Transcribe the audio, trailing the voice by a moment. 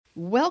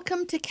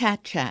Welcome to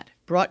Cat Chat,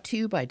 brought to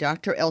you by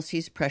Dr.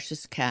 Elsie's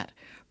Precious Cat,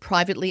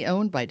 privately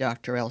owned by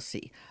Dr.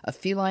 Elsie, a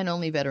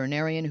feline-only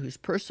veterinarian whose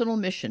personal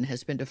mission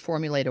has been to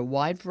formulate a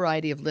wide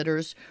variety of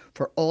litters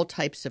for all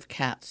types of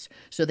cats,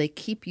 so they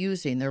keep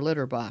using their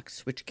litter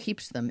box, which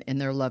keeps them in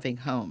their loving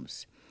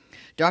homes.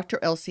 Dr.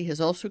 Elsie has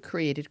also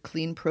created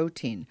clean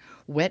protein,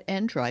 wet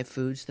and dry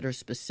foods that are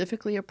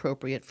specifically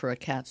appropriate for a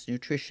cat's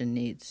nutrition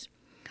needs.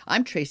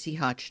 I'm Tracy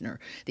Hotchner,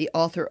 the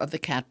author of the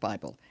Cat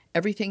Bible,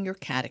 Everything Your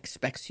Cat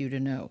Expects You to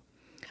Know.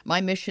 My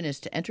mission is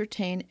to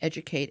entertain,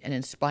 educate, and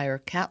inspire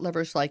cat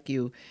lovers like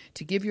you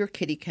to give your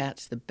kitty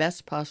cats the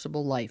best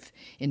possible life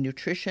in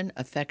nutrition,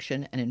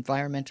 affection, and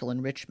environmental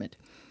enrichment,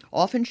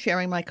 often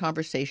sharing my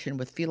conversation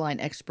with feline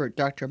expert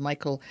Dr.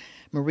 Michael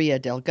Maria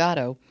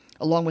Delgado,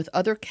 along with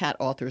other cat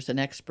authors and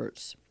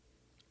experts.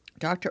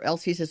 Dr.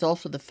 Elsie's is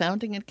also the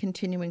founding and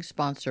continuing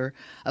sponsor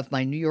of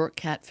my New York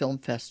Cat Film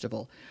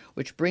Festival,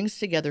 which brings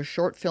together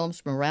short films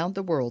from around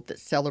the world that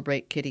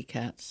celebrate kitty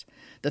cats.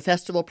 The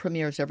festival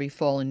premieres every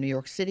fall in New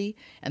York City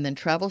and then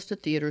travels to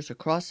theaters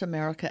across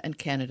America and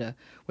Canada,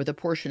 with a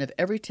portion of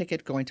every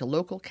ticket going to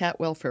local cat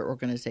welfare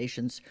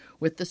organizations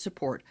with the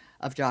support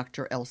of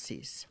Dr.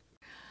 Elsie's.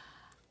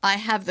 I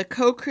have the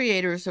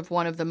co-creators of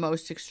one of the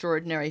most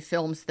extraordinary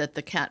films that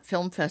the Cat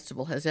Film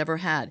Festival has ever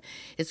had.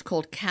 It's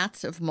called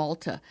Cats of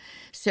Malta.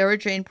 Sarah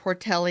Jayne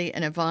Portelli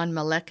and Ivan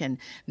Malekin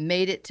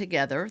made it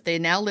together. They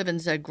now live in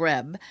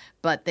Zagreb,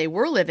 but they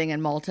were living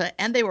in Malta,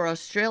 and they were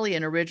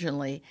Australian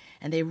originally,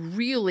 and they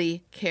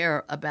really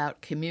care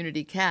about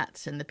community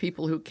cats and the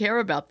people who care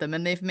about them,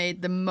 and they've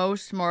made the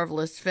most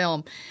marvelous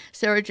film.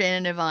 Sarah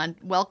Jayne and Ivan,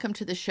 welcome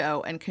to the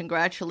show, and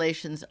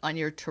congratulations on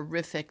your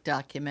terrific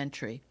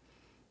documentary.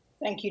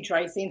 Thank you,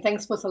 Tracy, and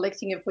thanks for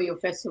selecting it for your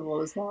festival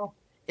as well.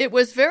 It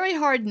was very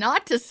hard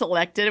not to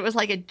select it. It was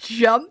like it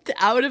jumped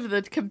out of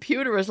the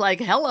computer. It was like,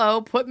 hello,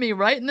 put me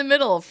right in the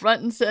middle,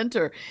 front and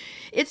center.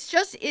 It's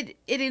just, it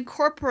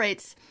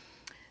incorporates,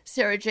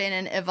 Sarah Jayne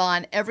and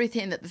Ivan,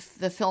 everything that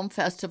the film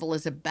festival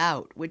is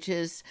about, which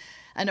is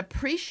an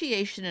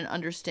appreciation and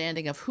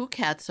understanding of who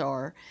cats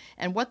are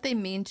and what they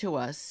mean to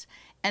us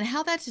and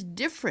how that's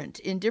different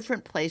in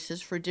different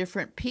places for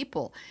different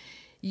people.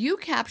 You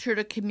captured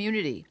a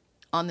community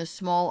on the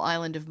small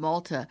island of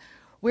Malta,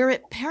 where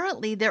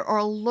apparently there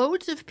are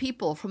loads of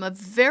people, from a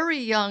very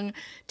young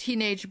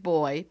teenage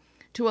boy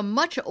to a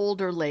much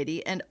older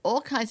lady and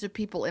all kinds of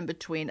people in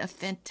between. A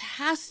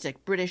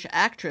fantastic British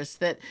actress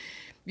that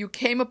you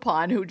came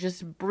upon who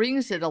just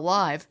brings it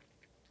alive.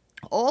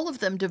 All of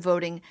them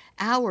devoting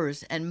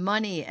hours and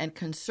money and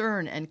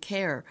concern and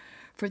care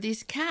for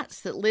these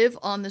cats that live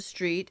on the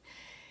street.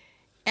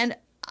 And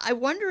I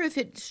wonder if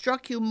it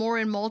struck you more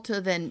in Malta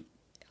than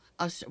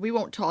we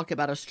won't talk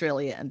about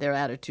Australia and their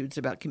attitudes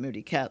about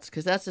community cats,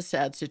 because that's a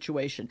sad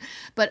situation.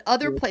 But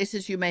other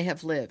places you may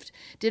have lived.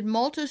 Did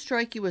Malta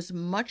strike you as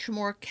much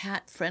more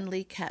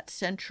cat-friendly,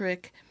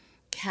 cat-centric,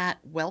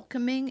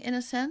 cat-welcoming in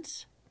a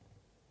sense?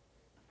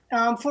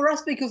 For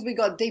us, because we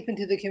got deep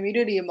into the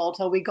community in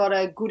Malta, we got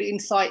a good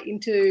insight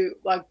into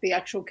like the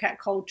actual cat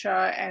culture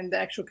and the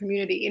actual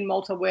community in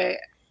Malta, where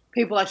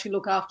people actually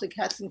look after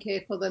cats and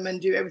care for them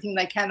and do everything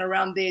they can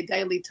around their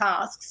daily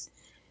tasks.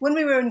 When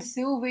we were in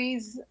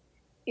Sylvie's,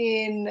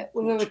 when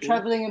we were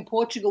traveling in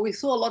Portugal, we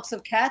saw lots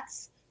of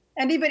cats,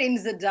 and even in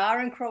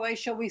Zadar in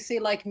Croatia, we see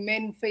like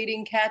men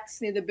feeding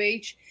cats near the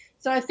beach.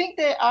 So I think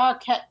there are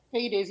cat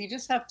feeders. You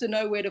just have to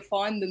know where to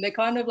find them. They're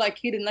kind of like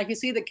hidden. Like you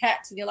see the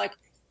cats, and you're like,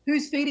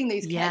 "Who's feeding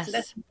these cats?" Yes. So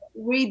that's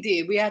what we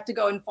did. We had to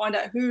go and find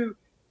out who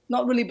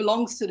not really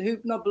belongs to who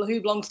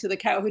belongs to the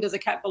cat, or who does a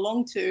cat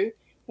belong to.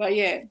 But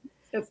yeah,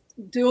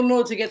 in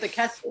order to get the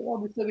cats,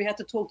 obviously we had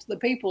to talk to the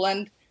people,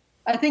 and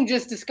I think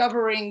just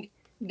discovering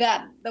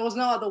that there was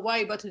no other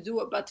way but to do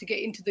it, but to get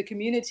into the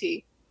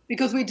community,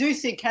 because we do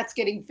see cats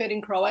getting fed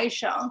in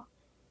Croatia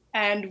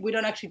and we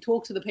don't actually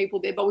talk to the people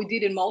there, but we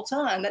did in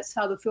Malta, and that's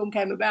how the film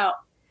came about.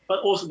 But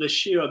also the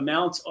sheer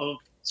amount of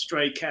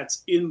stray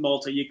cats in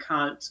Malta, you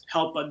can't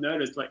help but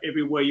notice, like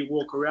everywhere you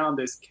walk around,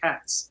 there's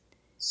cats.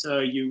 So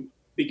you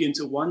begin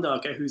to wonder,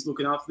 okay, who's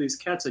looking after these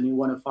cats, and you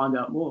want to find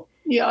out more.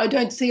 Yeah, I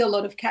don't see a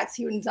lot of cats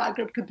here in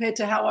Zagreb compared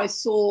to how I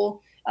saw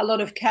a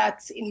lot of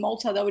cats in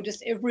Malta. They were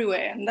just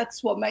everywhere, and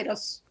that's what made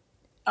us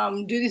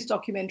do this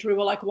documentary.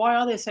 We're like, why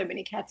are there so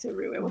many cats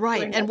everywhere?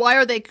 Right, and why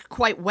are they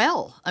quite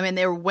well? I mean,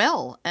 they're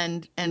well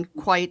and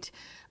quite,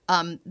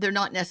 they're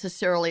not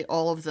necessarily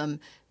all of them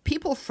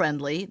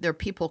people-friendly. They're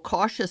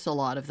people-cautious, a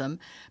lot of them,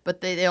 but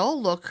they all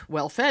look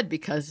well-fed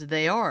because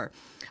they are.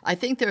 I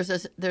think there's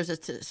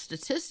a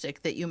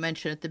statistic that you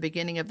mentioned at the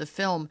beginning of the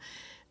film.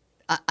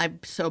 I'm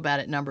so bad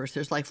at numbers.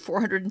 There's like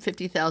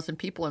 450,000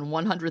 people and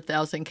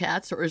 100,000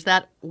 cats, or is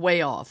that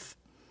way off?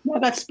 No,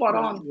 that's spot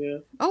on. Yeah.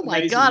 Oh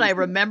my God, I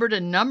remembered a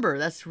number.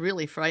 That's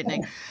really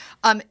frightening.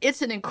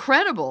 It's an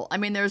incredible, I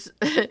mean,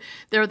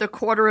 they're the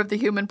quarter of the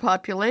human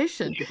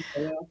population.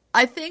 Yeah.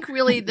 I think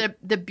really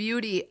the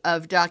beauty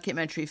of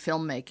documentary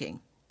filmmaking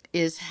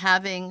is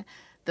having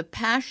the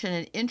passion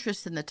and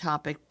interest in the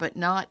topic, but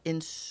not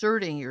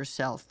inserting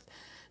yourself.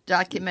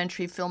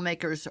 Documentary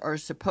filmmakers are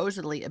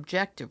supposedly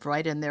objective,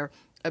 right? And they're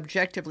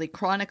objectively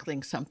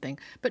chronicling something.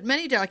 But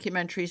many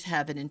documentaries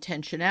have an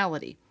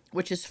intentionality,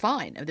 which is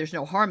fine. There's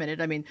no harm in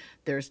it. I mean,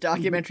 there's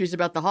documentaries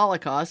about the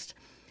Holocaust,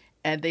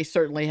 and they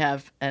certainly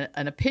have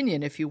an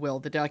opinion, if you will,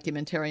 the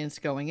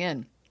documentarians going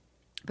in.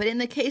 But in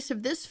the case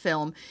of this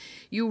film,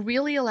 you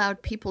really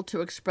allowed people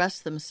to express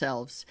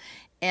themselves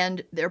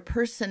and their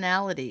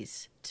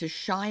personalities to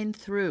shine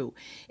through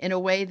in a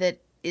way that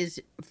is,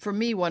 for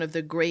me, one of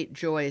the great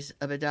joys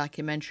of a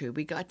documentary.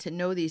 We got to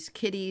know these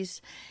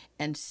kiddies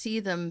and see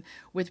them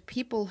with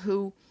people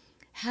who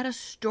had a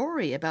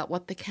story about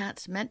what the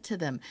cats meant to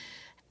them.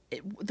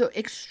 The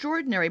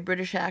extraordinary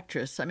British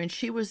actress, I mean,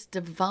 she was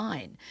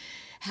divine.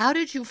 How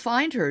did you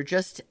find her?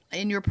 Just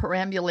in your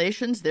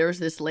perambulations, there's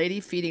this lady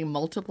feeding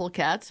multiple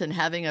cats and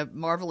having a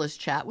marvelous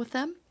chat with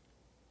them?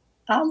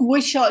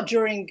 We shot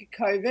during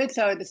COVID,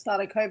 so at the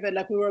start of COVID,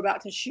 like we were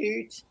about to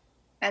shoot,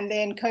 and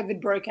then COVID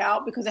broke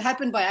out because it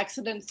happened by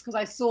accident, because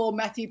I saw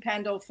Matthew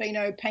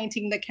Pandolfino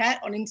painting the cat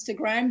on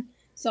Instagram.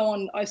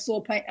 Someone I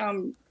saw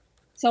on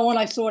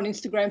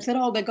Instagram said,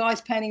 "Oh, the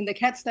guy's painting the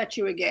cat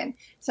statue again."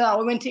 So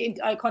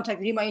I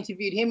contacted him, I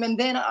interviewed him, and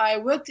then I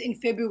worked in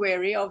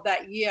February of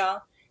that year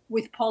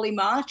with Polly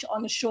March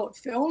on a short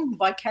film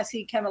by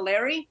Cassie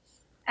Camilleri.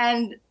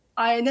 And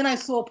then I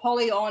saw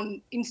Polly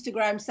on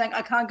Instagram saying,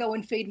 "I can't go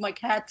and feed my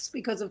cats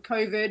because of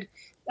COVID.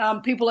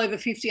 People over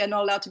 50 are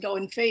not allowed to go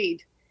and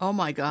feed." Oh,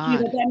 my God.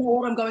 I don't know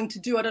what I'm going to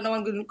do. I don't know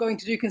what I'm going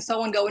to do. Can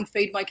someone go and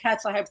feed my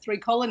cats? I have 3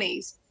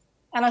 colonies.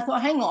 And I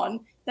thought, hang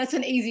on, that's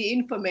an easy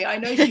in for me. I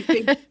know she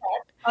feeds cats.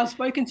 I've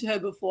spoken to her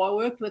before. I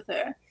worked with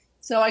her.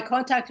 So I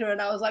contacted her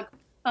and I was like,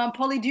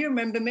 Polly, do you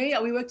remember me?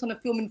 We worked on a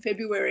film in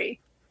February.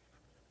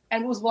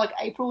 And it was like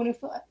April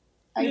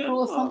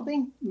or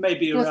something.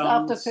 Maybe just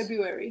around after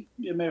February.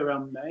 Yeah, maybe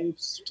around May,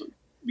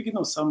 beginning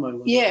of summer.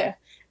 Yeah,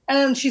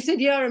 and she said,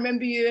 "Yeah, I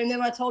remember you." And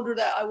then I told her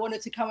that I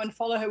wanted to come and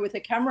follow her with a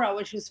camera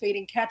when she was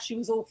feeding cats. She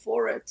was all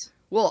for it.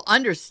 Well,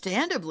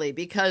 understandably,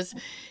 because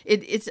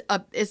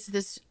it's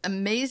this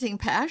amazing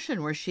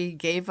passion where she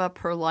gave up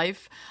her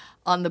life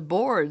on the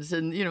boards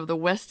in the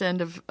West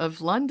End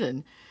of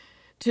London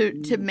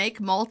to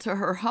make Malta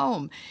her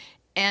home.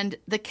 And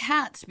the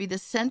cats be the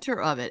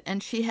center of it.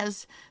 And she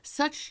has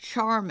such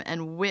charm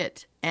and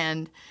wit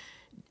and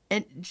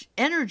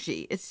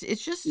energy. It's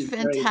just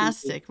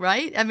fantastic,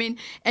 right? I mean,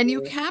 and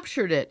you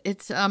captured it.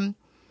 It's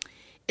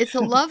a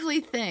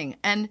lovely thing.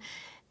 And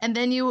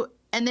then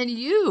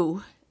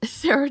you,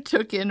 Sarah,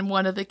 took in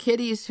one of the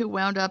kitties who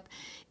wound up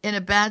in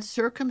a bad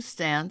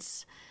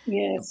circumstance,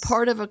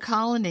 part of a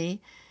colony.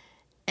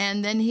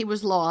 And then he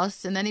was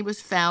lost, and then he was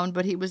found,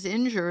 but he was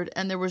injured,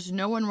 and there was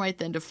no one right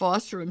then to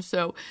foster him.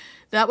 So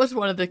that was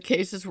one of the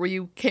cases where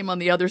you came on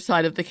the other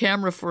side of the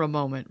camera for a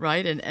moment,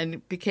 right,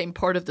 and became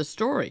part of the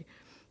story.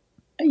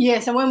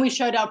 Yes, and when we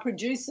showed our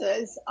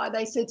producers,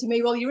 they said to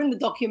me, "Well, you're in the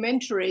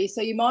documentary,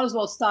 so you might as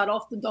well start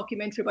off the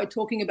documentary by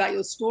talking about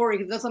your story,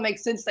 because it doesn't make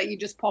sense that you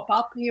just pop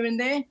up here and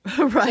there."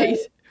 Right.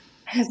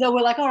 So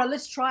we're like, all right,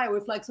 let's try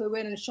it. So we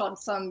went and shot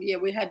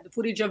we had the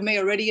footage of me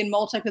already in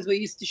Malta because we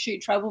used to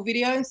shoot travel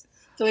videos.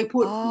 So we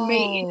put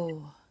me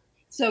in.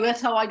 So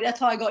that's how I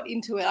got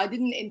into it. I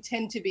didn't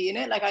intend to be in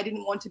it. Like, I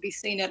didn't want to be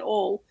seen at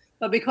all.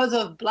 But because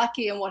of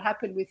Blackie and what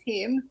happened with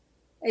him,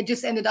 it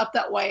just ended up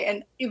that way.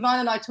 And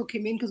Ivan and I took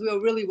him in because we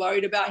were really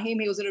worried about him.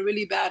 He was in a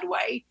really bad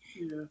way.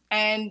 Yeah.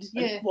 And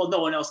well, no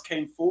one else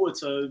came forward.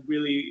 So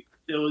really,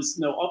 there was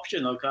no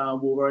option. Like, we're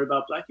worried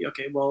about Blackie.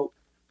 Okay, well,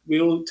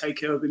 we'll take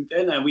care of him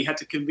then. And we had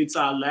to convince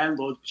our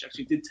landlord, which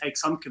actually did take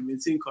some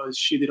convincing, because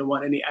she didn't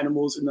want any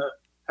animals in the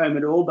home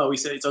at all. But we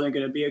said it's only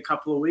going to be a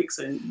couple of weeks,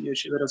 and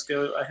she let us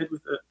go ahead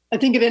with it. I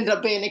think it ended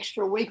up being an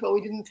extra week, but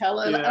we didn't tell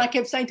her. Yeah. And I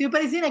kept saying to her,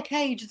 "But he's in a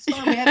cage. It's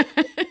fine. We have."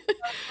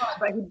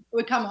 But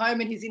we come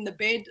home and he's in the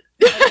bed.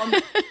 I'm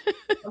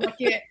like,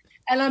 yeah.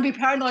 And I'd be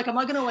paranoid, like, am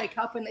I going to wake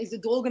up and is the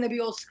door going to be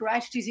all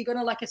scratched? Is he going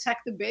to attack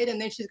the bed and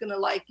then she's going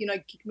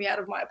to kick me out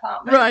of my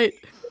apartment? Right.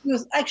 He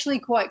was actually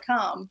quite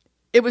calm.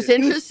 It was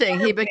interesting.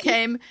 He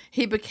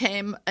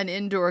became an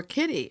indoor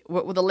kitty.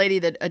 Well, the lady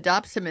that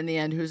adopts him in the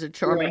end, who's a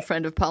charming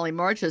friend of Polly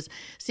March's,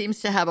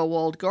 seems to have a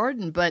walled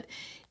garden. But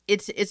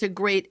it's a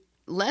great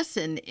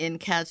lesson in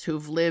cats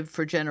who've lived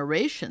for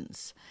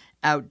generations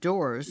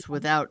outdoors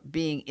without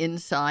being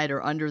inside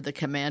or under the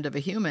command of a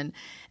human.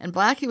 And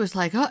Blackie was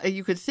like, oh,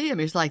 you could see him.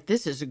 He's like,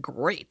 this is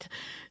great.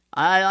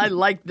 I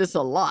like this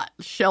a lot.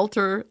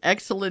 Shelter,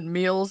 excellent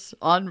meals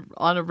on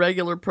a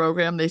regular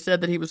program. They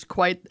said that he was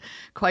quite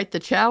the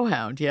chow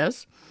hound,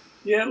 yes?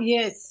 Yeah.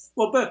 Yes.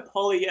 Well, both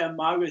Polly and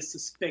Margaret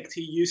suspect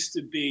he used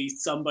to be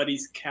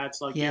somebody's cat,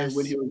 when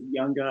he was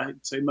younger.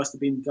 So he must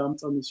have been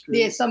dumped on the street.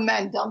 Yeah, some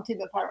man dumped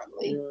him,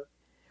 apparently. Yeah.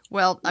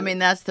 Well, I mean,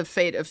 that's the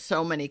fate of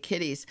so many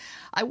kitties.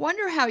 I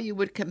wonder how you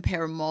would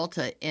compare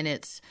Malta in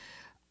its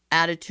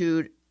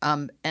attitude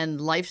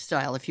and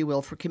lifestyle, if you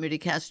will, for community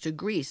cats to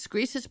Greece.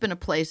 Greece has been a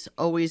place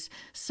always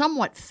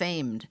somewhat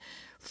famed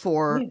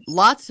for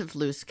lots of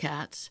loose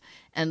cats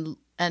and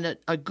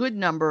a good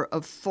number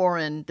of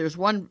foreign. There's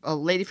a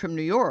lady from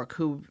New York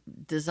who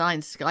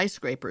designs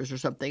skyscrapers or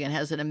something and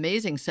has an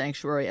amazing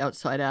sanctuary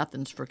outside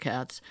Athens for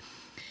cats,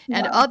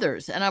 and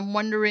others. And I'm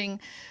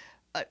wondering,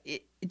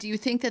 do you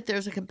think that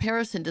there's a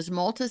comparison? Does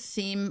Malta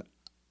seem,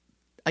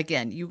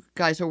 again, you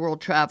guys are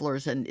world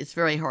travelers, and it's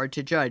very hard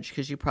to judge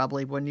because you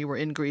probably, when you were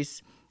in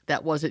Greece,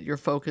 that wasn't your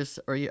focus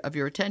of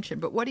your attention.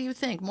 But what do you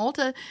think?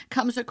 Malta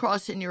comes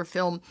across in your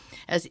film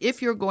as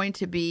if you're going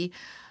to be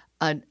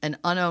an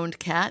unowned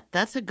cat.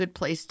 That's a good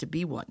place to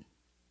be one.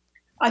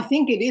 I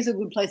think it is a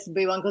good place to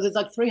be one because it's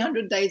like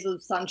 300 days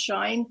of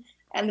sunshine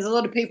and there's a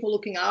lot of people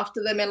looking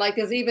after them. And like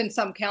there's even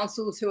some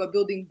councils who are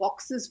building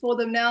boxes for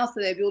them now. So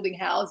they're building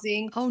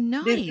housing. Oh,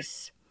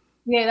 nice.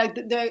 Like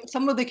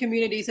some of the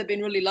communities have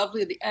been really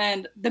lovely.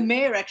 And the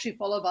mayor actually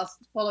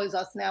follows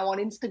us now on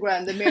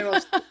Instagram. The mayor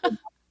of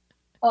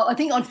I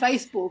think on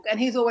Facebook, and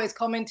he's always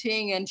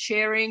commenting and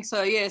sharing.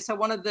 So, so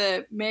one of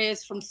the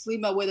mayors from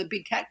Slima, where the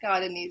big cat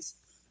garden is,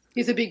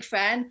 he's a big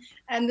fan.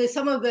 And there's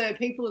some of the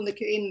people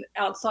in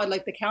outside,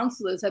 like the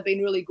councillors, have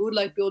been really good,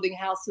 like building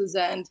houses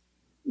and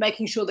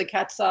making sure the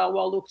cats are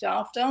well looked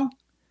after.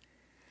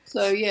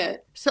 So, yeah.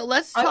 So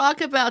let's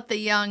talk about the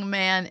young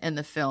man in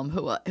the film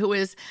who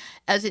is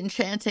as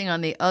enchanting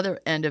on the other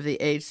end of the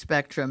age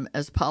spectrum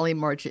as Polly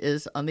March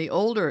is on the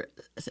older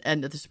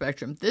end of the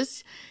spectrum.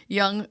 This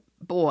young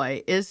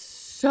boy is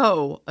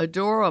so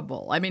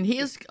adorable. I mean, he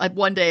is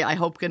one day, I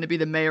hope, going to be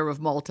the mayor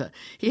of Malta.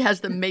 He has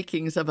the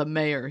makings of a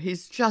mayor.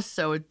 He's just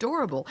so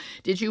adorable.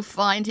 Did you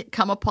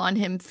come upon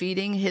him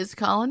feeding his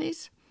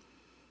colonies?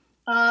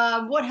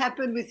 What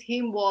happened with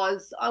him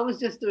was I was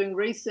just doing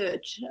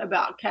research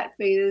about cat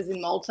feeders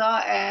in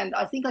Malta, and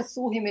I think I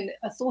saw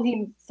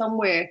him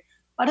somewhere.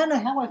 I don't know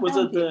how I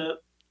found him.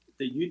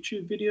 The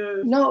YouTube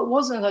video? No, it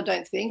wasn't, I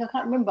don't think. I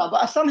can't remember.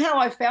 But somehow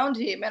I found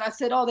him and I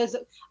said, I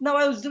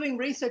was doing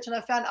research and I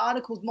found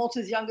articles,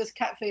 Malta's youngest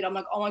cat feeder. I'm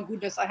like, oh my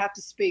goodness, I have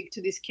to speak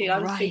to this kid. I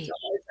have to speak to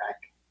Isaac.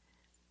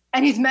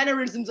 And his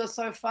mannerisms are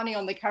so funny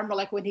on the camera,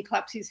 like when he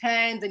claps his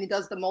hands and he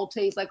does the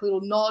Maltese like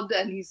little nod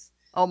and he's...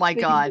 Oh my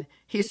God,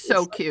 he's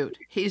so cute.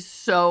 He's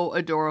so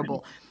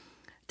adorable.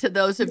 To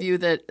those of you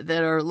that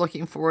are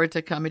looking forward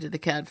to coming to the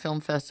Cat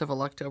Film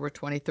Festival October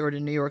 23rd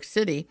in New York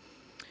City,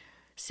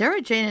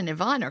 Sarah Jayne and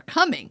Ivan are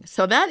coming.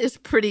 So that is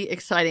pretty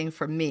exciting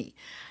for me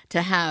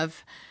to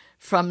have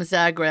from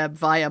Zagreb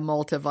via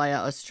Malta, via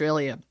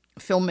Australia,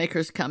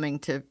 filmmakers coming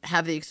to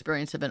have the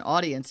experience of an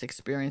audience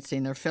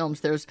experiencing their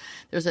films. There's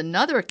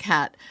another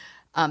cat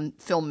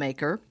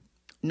filmmaker,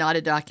 not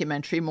a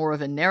documentary, more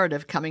of a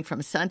narrative, coming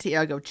from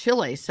Santiago,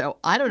 Chile. So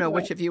I don't know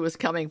which of you is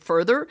coming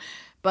further,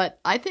 but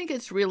I think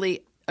it's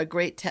really a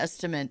great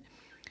testament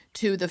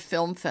to the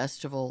film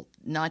festival,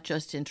 not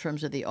just in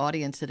terms of the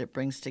audience that it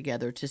brings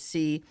together, to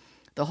see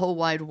the whole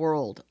wide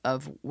world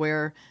of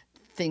where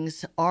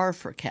things are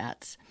for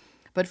cats,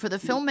 but for the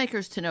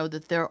filmmakers to know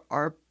that there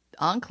are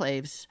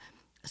enclaves,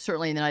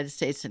 certainly in the United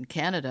States and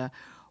Canada,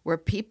 where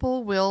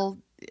people will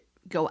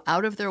go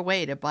out of their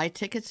way to buy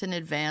tickets in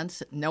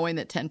advance, knowing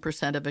that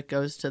 10% of it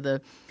goes to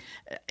the,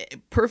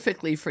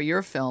 perfectly for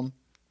your film,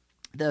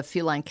 the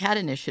Feline Cat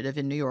Initiative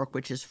in New York,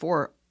 which is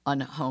for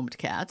unhomed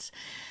cats,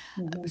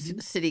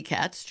 city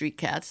cats, street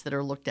cats that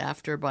are looked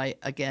after by,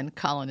 again,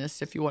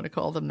 colonists, if you want to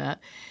call them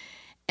that,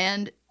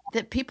 and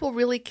that people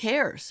really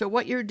care. So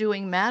what you're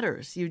doing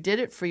matters. You did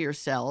it for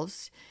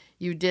yourselves.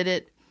 You did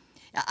it.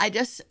 I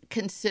just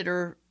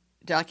consider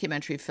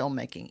documentary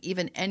filmmaking,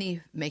 even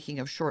any making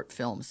of short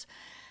films,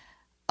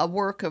 a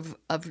work of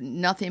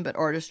nothing but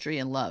artistry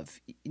and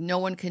love. No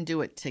one can do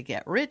it to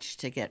get rich,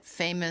 to get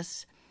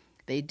famous.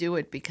 They do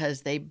it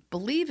because they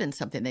believe in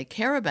something. They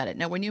care about it.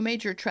 Now, when you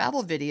made your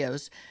travel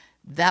videos,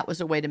 that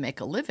was a way to make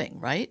a living,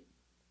 right?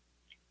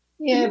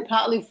 Yeah,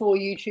 partly for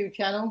YouTube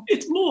channel.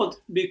 It's more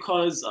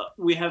because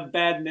we have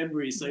bad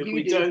memories. So if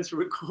we don't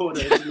record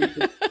it, we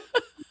can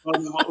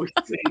what we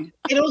see.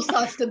 It all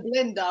starts to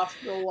blend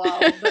after a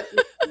while. But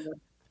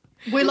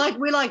we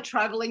like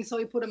traveling, so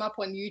we put them up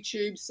on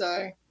YouTube.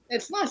 So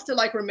it's nice to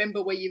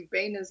remember where you've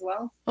been as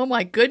well. Oh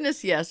my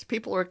goodness, yes.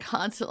 People are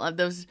constantly,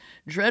 those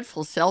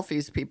dreadful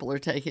selfies people are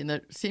taking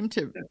that seem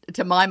to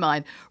my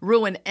mind,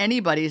 ruin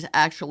anybody's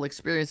actual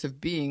experience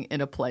of being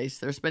in a place.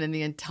 They're spending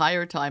the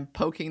entire time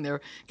poking their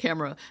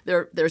camera,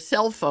 their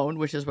cell phone,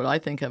 which is what I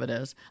think of it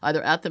as,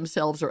 either at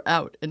themselves or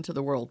out into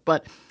the world.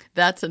 But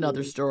that's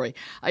another story.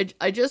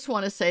 I just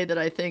want to say that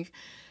I think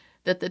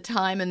that the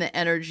time and the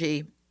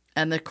energy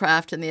and the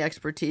craft and the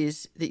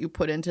expertise that you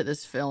put into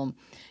this film,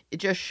 it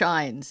just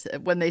shines.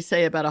 When they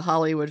say about a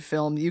Hollywood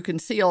film, you can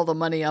see all the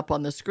money up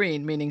on the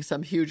screen, meaning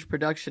some huge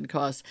production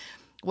costs.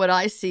 What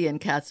I see in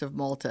Cats of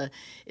Malta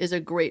is a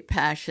great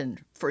passion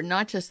for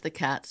not just the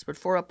cats, but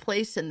for a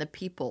place and the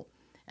people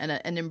and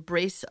an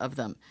embrace of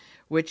them,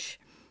 which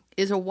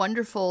is a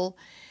wonderful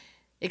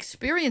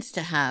experience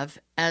to have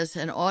as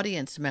an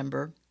audience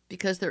member,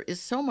 because there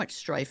is so much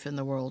strife in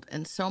the world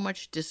and so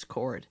much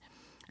discord.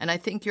 And I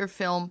think your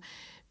film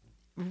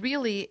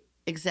really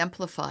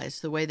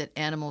exemplifies the way that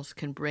animals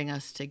can bring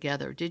us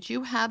together. Did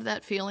you have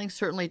that feeling?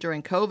 Certainly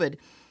during COVID,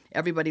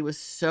 everybody was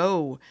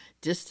so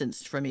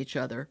distanced from each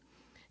other,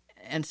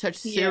 and such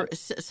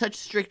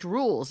strict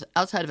rules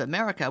outside of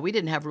America. We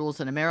didn't have rules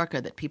in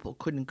America that people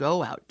couldn't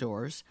go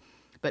outdoors,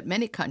 but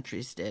many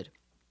countries did.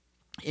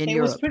 in It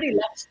was Europe? pretty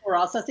lax for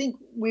us. I think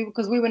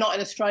because we were not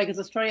in Australia, because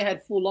Australia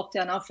had full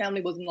lockdown. Our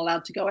family wasn't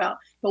allowed to go out.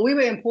 But we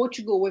were in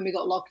Portugal when we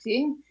got locked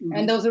in,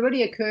 and there was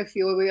already a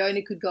curfew where we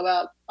only could go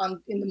out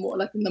in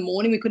the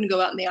morning. We couldn't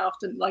go out in the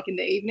afternoon, like in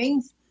the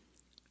evenings.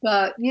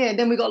 But yeah,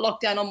 then we got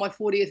locked down on my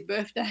 40th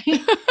birthday.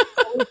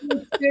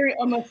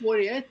 On my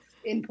 40th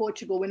in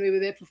Portugal when we were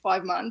there for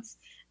 5 months.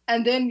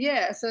 And then,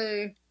 yeah,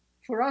 so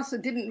for us,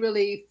 it didn't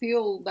really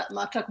feel that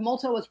much. Like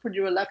Malta was pretty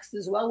relaxed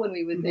as well when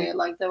we were there.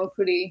 Like they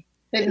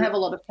didn't have a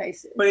lot of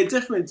cases. But it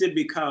definitely did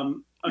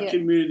become a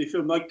community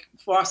film. Like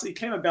for us, it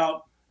came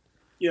about,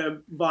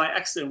 by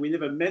accident. We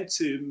never meant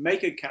to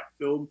make a cat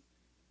film,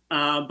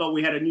 but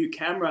we had a new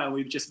camera and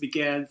we just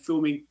began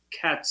filming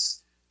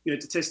cats, to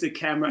test the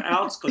camera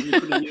out because we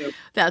couldn't.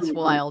 That's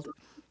wild.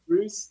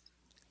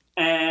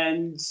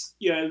 And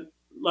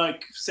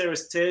like Sarah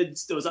said,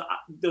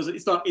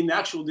 it's not in the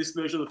actual this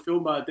version of the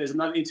film, but there's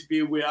another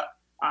interview where an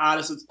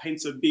artist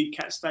paints a big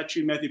cat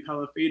statue, Matthew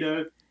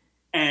Palafito,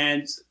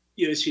 and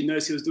she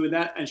knows he was doing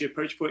that, and she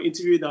approached for an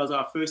interview. That was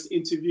our first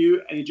interview,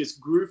 and it just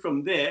grew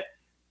from there.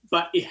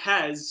 But it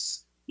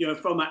has,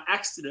 from an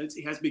accident,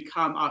 it has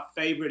become our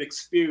favorite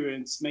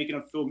experience making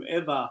a film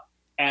ever.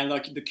 And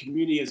like the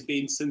community has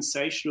been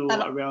sensational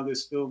around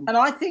this film. And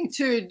I think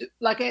too,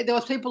 like there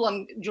was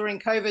people during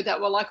COVID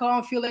that were like, "Oh,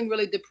 I'm feeling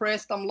really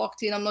depressed. I'm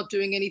locked in. I'm not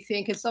doing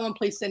anything. Can someone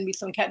please send me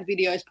some cat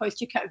videos? Post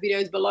your cat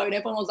videos below." And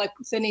everyone was like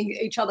sending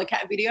each other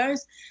cat videos.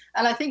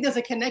 And I think there's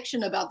a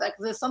connection about that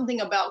because there's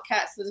something about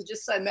cats that is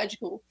just so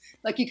magical.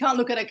 Like you can't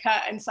look at a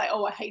cat and say,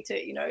 "Oh, I hate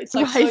it." It's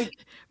like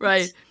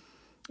right.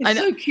 It's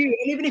so cute.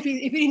 And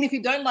even if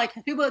you don't like,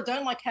 people that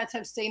don't like cats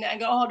have seen it and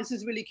go, "Oh, this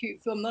is a really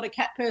cute film." I'm not a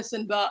cat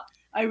person, but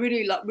I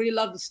really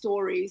love the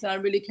stories, and I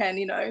really can,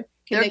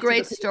 They're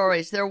great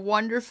stories. They're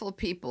wonderful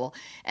people,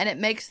 and it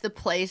makes the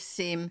place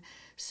seem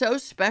so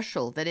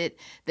special that it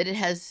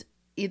has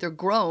either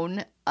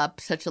grown up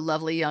such a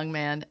lovely young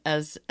man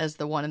as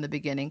the one in the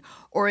beginning,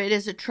 or it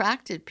has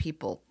attracted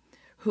people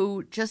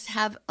who just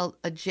have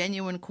a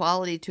genuine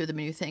quality to them,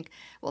 and you think,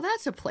 well,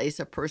 that's a place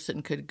a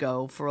person could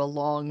go for a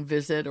long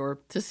visit or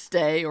to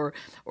stay, or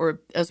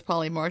as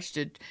Polly March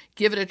did,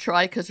 give it a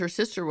try because her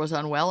sister was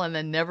unwell and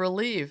then never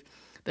leave.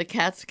 The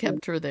cats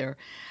kept her there.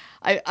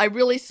 I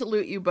really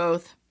salute you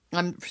both.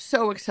 I'm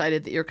so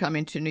excited that you're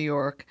coming to New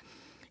York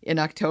in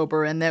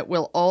October and that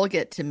we'll all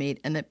get to meet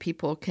and that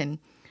people can,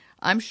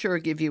 I'm sure,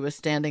 give you a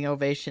standing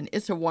ovation.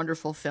 It's a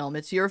wonderful film.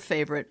 It's your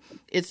favorite.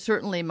 It's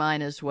certainly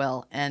mine as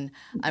well. And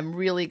I'm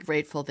really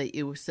grateful that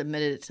you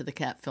submitted it to the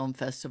Cat Film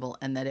Festival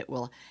and that it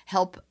will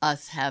help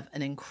us have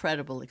an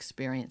incredible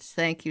experience.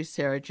 Thank you,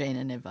 Sarah Jayne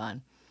and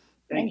Ivan.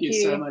 Thank you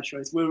so much,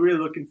 Joyce. We're really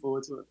looking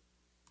forward to it.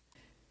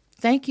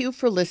 Thank you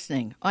for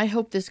listening. I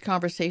hope this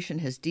conversation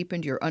has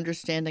deepened your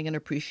understanding and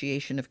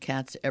appreciation of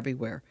cats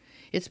everywhere.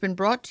 It's been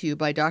brought to you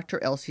by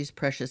Dr. Elsie's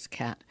Precious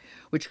Cat,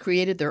 which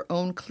created their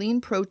own clean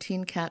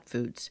protein cat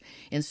foods,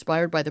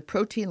 inspired by the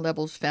protein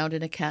levels found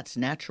in a cat's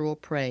natural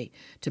prey,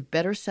 to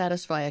better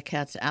satisfy a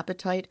cat's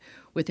appetite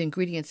with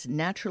ingredients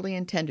naturally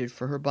intended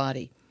for her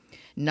body.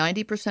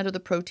 90% of the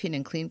protein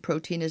in clean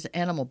protein is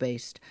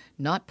animal-based,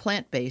 not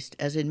plant-based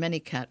as in many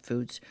cat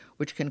foods,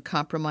 which can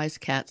compromise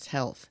cats'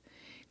 health.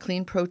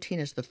 Clean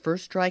protein is the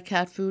first dry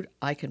cat food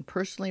I can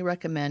personally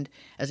recommend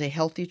as a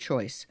healthy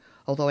choice,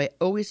 although I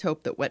always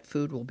hope that wet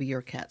food will be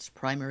your cat's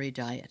primary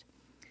diet.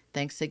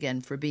 Thanks again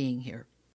for being here.